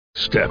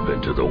Step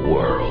into the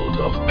world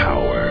of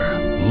power,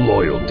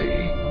 loyalty,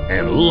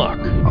 and luck.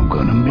 I'm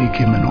gonna make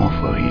him an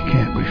offer he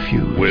can't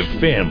refuse. With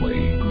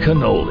family,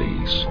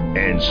 cannolis,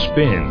 and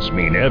spins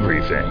mean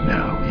everything.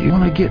 Now, you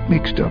wanna get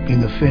mixed up in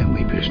the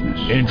family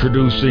business.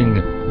 Introducing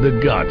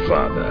The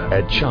Godfather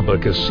at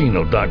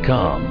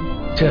ChumbaCasino.com.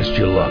 Test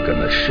your luck in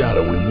the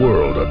shadowy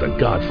world of The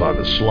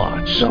Godfather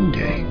slot.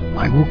 Someday,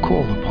 I will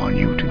call upon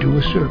you to do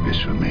a service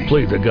for me.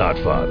 Play The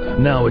Godfather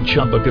now at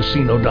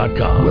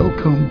ChumbaCasino.com.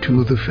 Welcome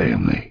to the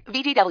family.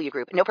 VGW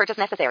Group. No purchase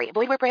necessary.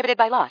 Void where prohibited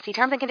by law. See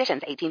terms and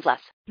conditions. 18+.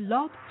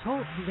 Blog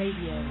Talk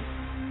Radio.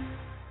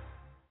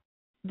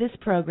 This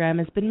program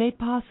has been made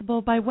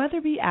possible by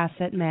Weatherby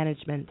Asset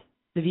Management.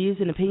 The views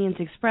and opinions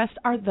expressed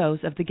are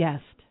those of the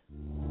guest.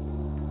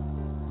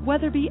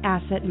 Weatherby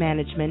Asset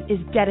Management is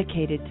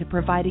dedicated to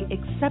providing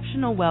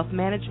exceptional wealth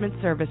management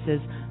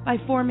services by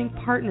forming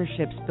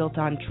partnerships built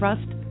on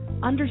trust,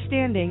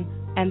 understanding,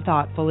 and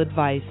thoughtful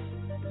advice.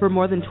 For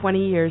more than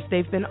 20 years,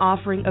 they've been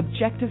offering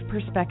objective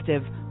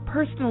perspective,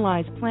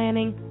 personalized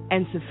planning,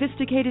 and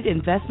sophisticated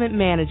investment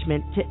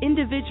management to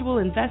individual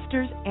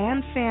investors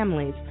and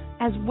families,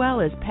 as well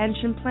as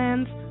pension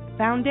plans,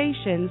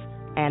 foundations,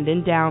 and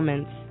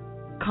endowments.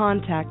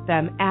 Contact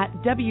them at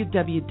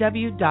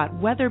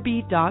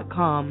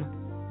www.weatherby.com.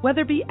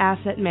 Weatherby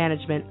Asset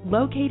Management,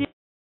 located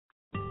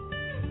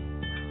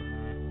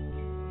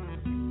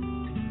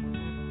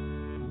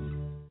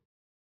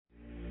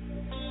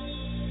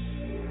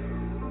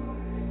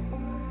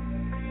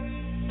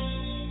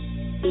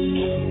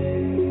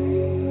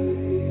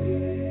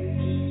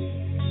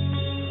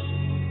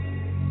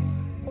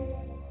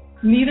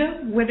Nita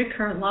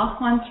Whitaker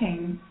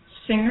LaFontaine,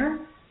 singer,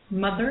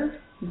 mother,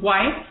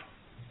 wife,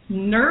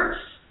 nurse,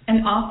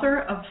 and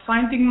author of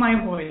Finding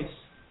My Voice,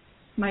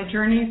 My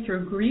Journey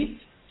Through Grief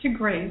to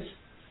Grace,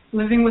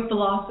 Living with the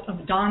Loss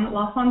of Don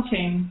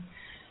LaFontaine,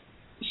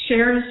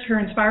 shares her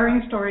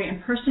inspiring story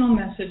and personal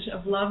message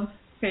of love,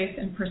 faith,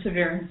 and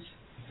perseverance.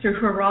 Through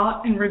her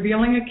raw and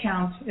revealing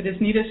account, it is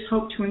Nita's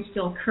hope to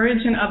instill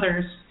courage in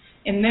others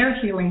in their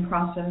healing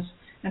process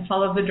and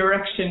follow the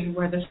direction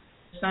where the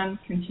sun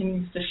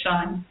continues to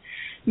shine.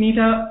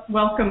 Nita,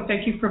 welcome.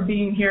 Thank you for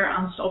being here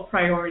on Soul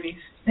Priorities.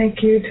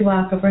 Thank you,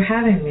 Tulaka, for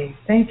having me.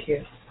 Thank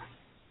you.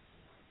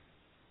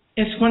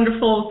 It's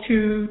wonderful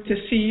to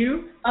see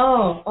you.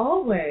 Oh,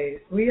 always.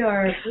 We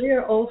are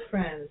old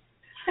friends.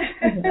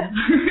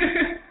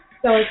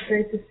 So it's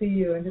great to see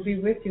you and to be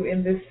with you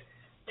in this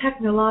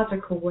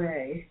technological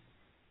way.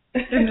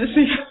 And this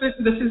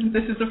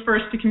is the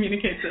first to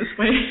communicate this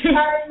way.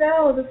 I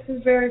know, this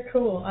is very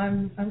cool.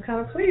 I'm kind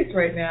of pleased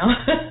right now.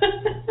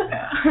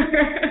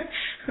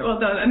 Well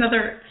done.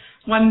 Another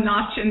one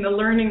notch in the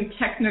learning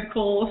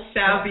technical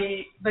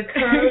savvy. The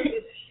curve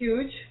is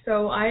huge,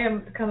 so I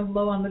am kind of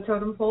low on the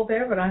totem pole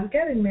there, but I'm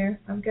getting there.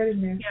 Yes,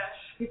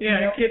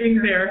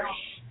 getting there.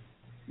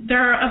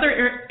 There are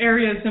other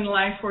areas in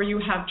life where you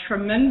have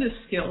tremendous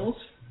skills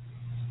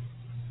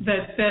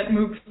that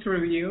move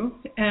through you,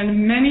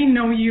 and many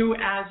know you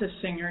as a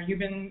singer. You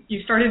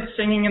started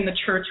singing in the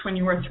church when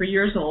you were 3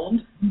 years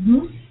old,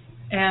 mm-hmm.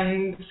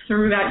 and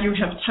through that you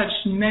have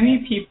touched many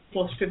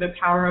people through the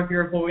power of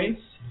your voice.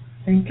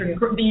 Thank you.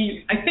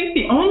 I think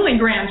the only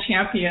grand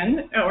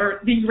champion,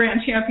 or the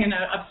grand champion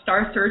of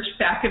Star Search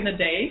back in the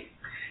day.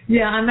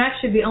 Yeah, I'm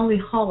actually the only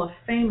Hall of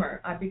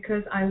Famer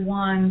because I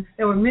won.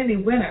 There were many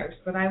winners,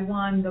 but I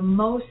won the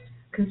most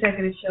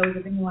consecutive shows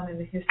of anyone in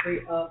the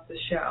history of the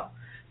show.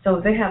 So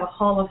they have a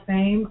Hall of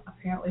Fame,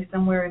 apparently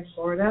somewhere in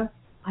Florida.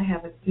 I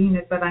haven't seen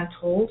it, but I'm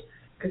told,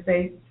 because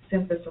they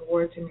sent this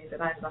award to me,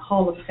 that I'm the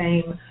Hall of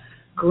Fame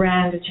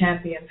Grand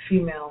Champion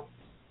Female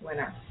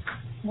winner.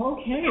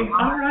 Okay,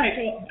 all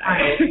right.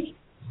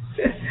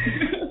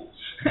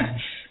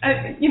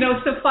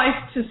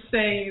 Suffice to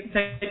say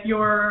that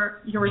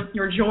your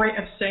joy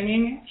of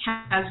singing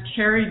has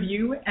carried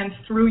you, and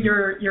through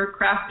your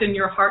craft and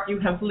your heart, you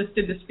have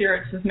lifted the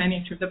spirits of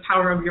many through the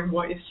power of your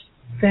voice.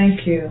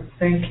 Thank you.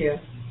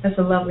 That's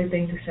a lovely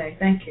thing to say.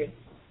 Thank you.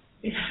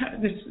 Yeah,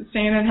 just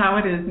saying it how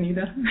it is,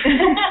 Nita.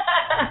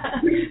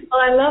 Well,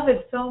 I love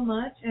it so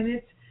much, and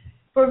it's,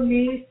 for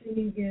me,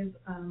 singing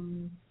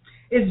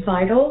is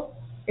vital.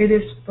 It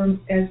is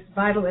as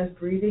vital as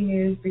breathing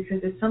is,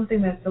 because it's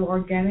something that's so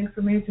organic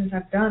for me since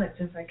I've done it,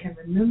 since I can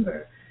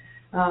remember.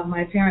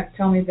 My parents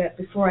tell me that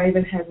before I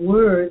even had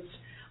words,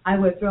 I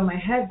would throw my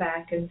head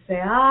back and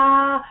say,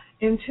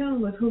 in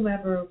tune with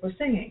whomever was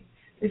singing,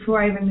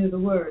 before I even knew the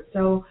words.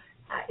 So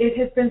it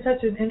has been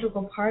such an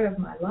integral part of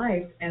my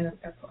life and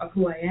of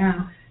who I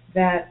am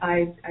that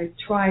I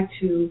try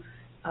to,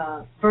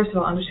 first of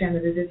all, understand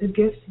that it is a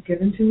gift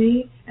given to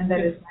me, and that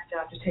it's my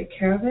job to take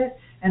care of it.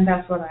 And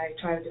that's what I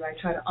try to do. I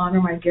try to honor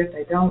my gift.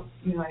 I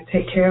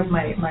take care of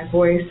my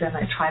voice, and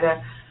I try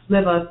to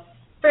live a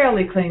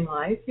fairly clean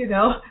life,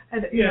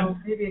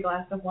 maybe a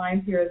glass of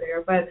wine here or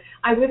there. But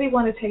I really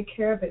want to take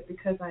care of it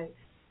because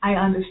I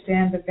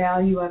understand the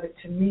value of it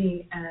to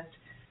me, and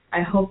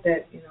I hope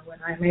that, when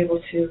I'm able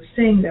to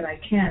sing, that I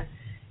can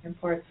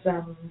impart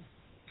some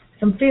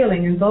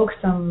feeling, invoke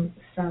some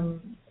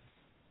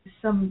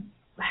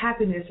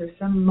happiness or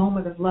some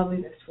moment of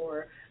loveliness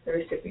for the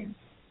recipient.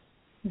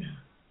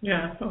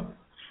 Yeah. So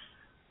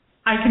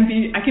I can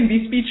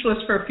be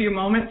speechless for a few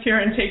moments here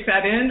and take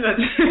that in, but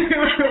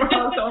we're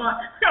also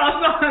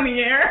on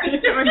the air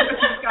doing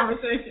this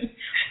conversation.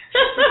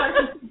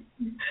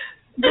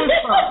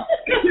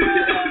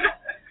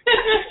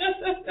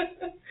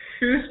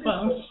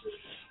 Goosebumps.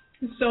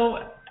 So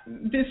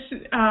this,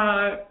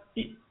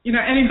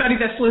 anybody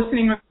that's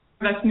listening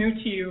that's new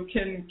to you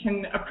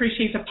can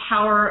appreciate the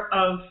power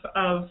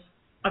of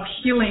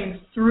healing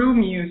through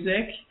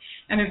music.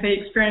 And if they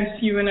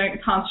experience you in a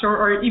concert,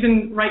 or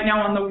even right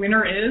now on The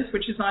Winner Is,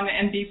 which is on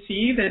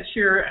NBC, that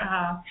you're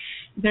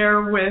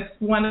there with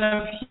one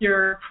of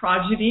your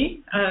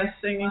progeny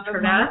singing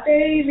for that.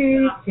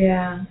 Baby.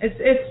 Yeah,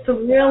 it's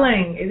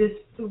thrilling. It is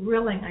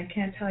thrilling. I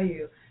can't tell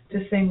you,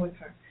 to sing with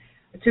her,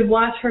 to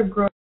watch her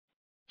grow.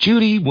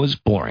 Judy was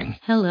boring.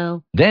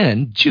 Hello.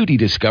 Then Judy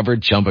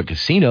discovered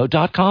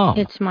ChumbaCasino.com.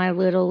 It's my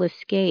little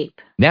escape.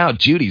 Now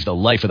Judy's the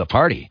life of the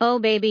party. Oh,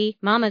 baby,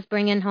 mama's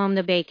bringing home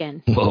the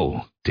bacon.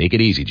 Whoa, take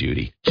it easy,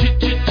 Judy.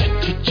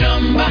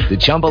 The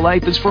Chumba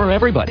life is for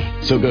everybody.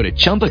 So go to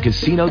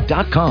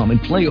ChumbaCasino.com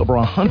and play over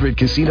 100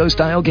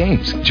 casino-style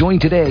games. Join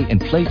today and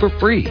play for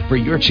free for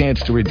your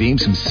chance to redeem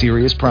some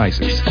serious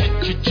prizes.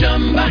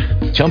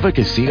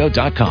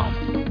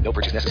 ChumbaCasino.com. No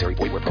purchase necessary.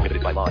 Void where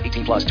prohibited by law.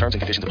 18+ terms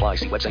and conditions apply.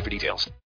 See website for details.